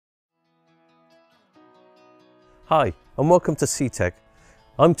Hi and welcome to CTEK.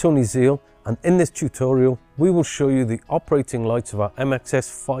 I'm Tony Zeal, and in this tutorial we will show you the operating lights of our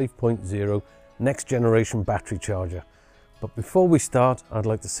MXS 5.0 next generation battery charger. But before we start, I'd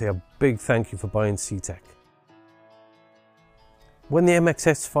like to say a big thank you for buying CTEK. When the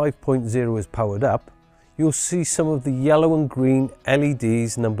MXS 5.0 is powered up, you'll see some of the yellow and green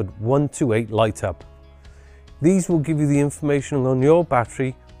LEDs numbered 1 to 8 light up. These will give you the information on your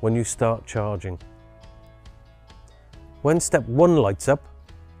battery when you start charging. When step 1 lights up,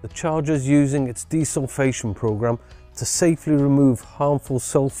 the charger is using its desulphation program to safely remove harmful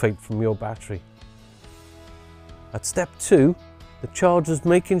sulfate from your battery. At step 2, the charger is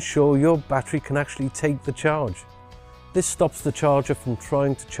making sure your battery can actually take the charge. This stops the charger from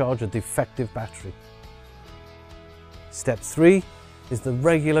trying to charge a defective battery. Step 3 is the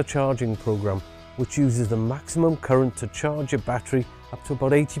regular charging program, which uses the maximum current to charge your battery up to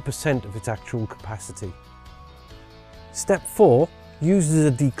about 80% of its actual capacity. Step 4 uses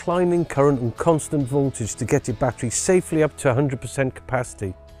a declining current and constant voltage to get your battery safely up to 100%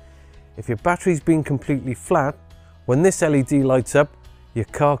 capacity. If your battery's been completely flat, when this LED lights up, your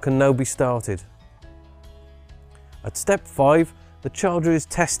car can now be started. At step 5, the charger is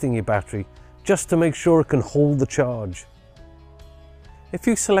testing your battery just to make sure it can hold the charge. If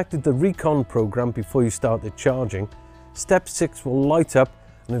you selected the Recond program before you started charging, step 6 will light up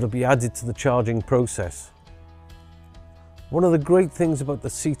and it'll be added to the charging process. One of the great things about the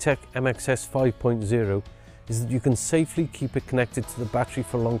CTEK MXS 5.0 is that you can safely keep it connected to the battery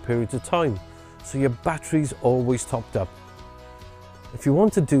for long periods of time, so your battery's always topped up. If you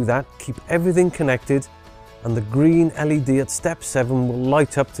want to do that, keep everything connected, and the green LED at step 7 will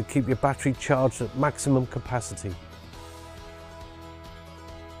light up to keep your battery charged at maximum capacity.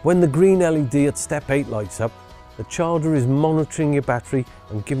 When the green LED at step 8 lights up, the charger is monitoring your battery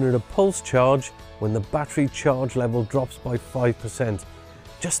and giving it a pulse charge when the battery charge level drops by 5%,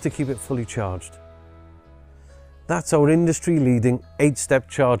 just to keep it fully charged. That's our industry-leading 8-step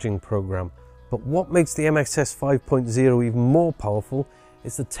charging program. But what makes the MXS 5.0 even more powerful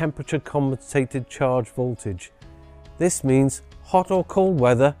is the temperature compensated charge voltage. This means hot or cold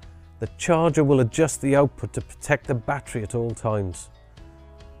weather, the charger will adjust the output to protect the battery at all times.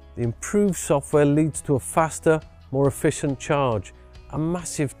 The improved software leads to a faster, more efficient charge, a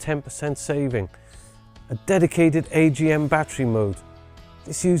massive 10% saving, a dedicated AGM battery mode.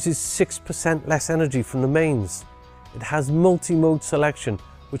 This uses 6% less energy from the mains. It has multi-mode selection,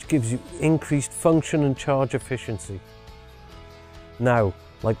 which gives you increased function and charge efficiency. Now,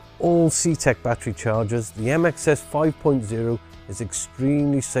 like all CTEK battery chargers, the MXS 5.0 is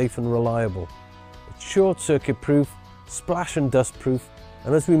extremely safe and reliable. It's short-circuit proof, splash and dust proof,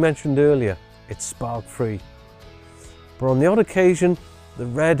 and as we mentioned earlier, it's spark free. But on the odd occasion, the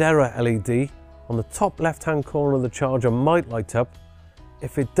red error LED on the top left hand corner of the charger might light up.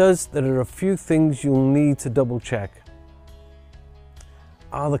 If it does, there are a few things you'll need to double check.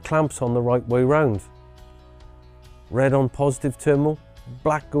 Are the clamps on the right way round? Red on positive terminal,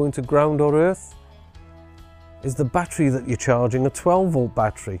 black going to ground or earth? Is the battery that you're charging a 12-volt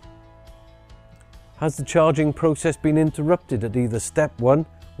battery? Has the charging process been interrupted at either step 1,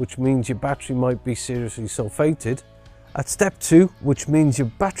 which means your battery might be seriously sulfated, at step 2, which means your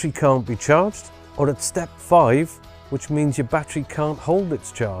battery can't be charged, or at step 5, which means your battery can't hold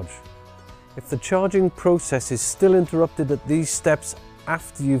its charge? If the charging process is still interrupted at these steps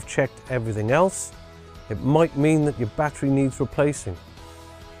after you've checked everything else, it might mean that your battery needs replacing.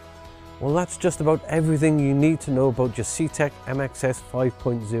 Well, that's just about everything you need to know about your CTEK MXS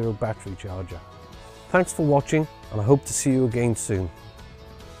 5.0 battery charger. Thanks for watching, and I hope to see you again soon.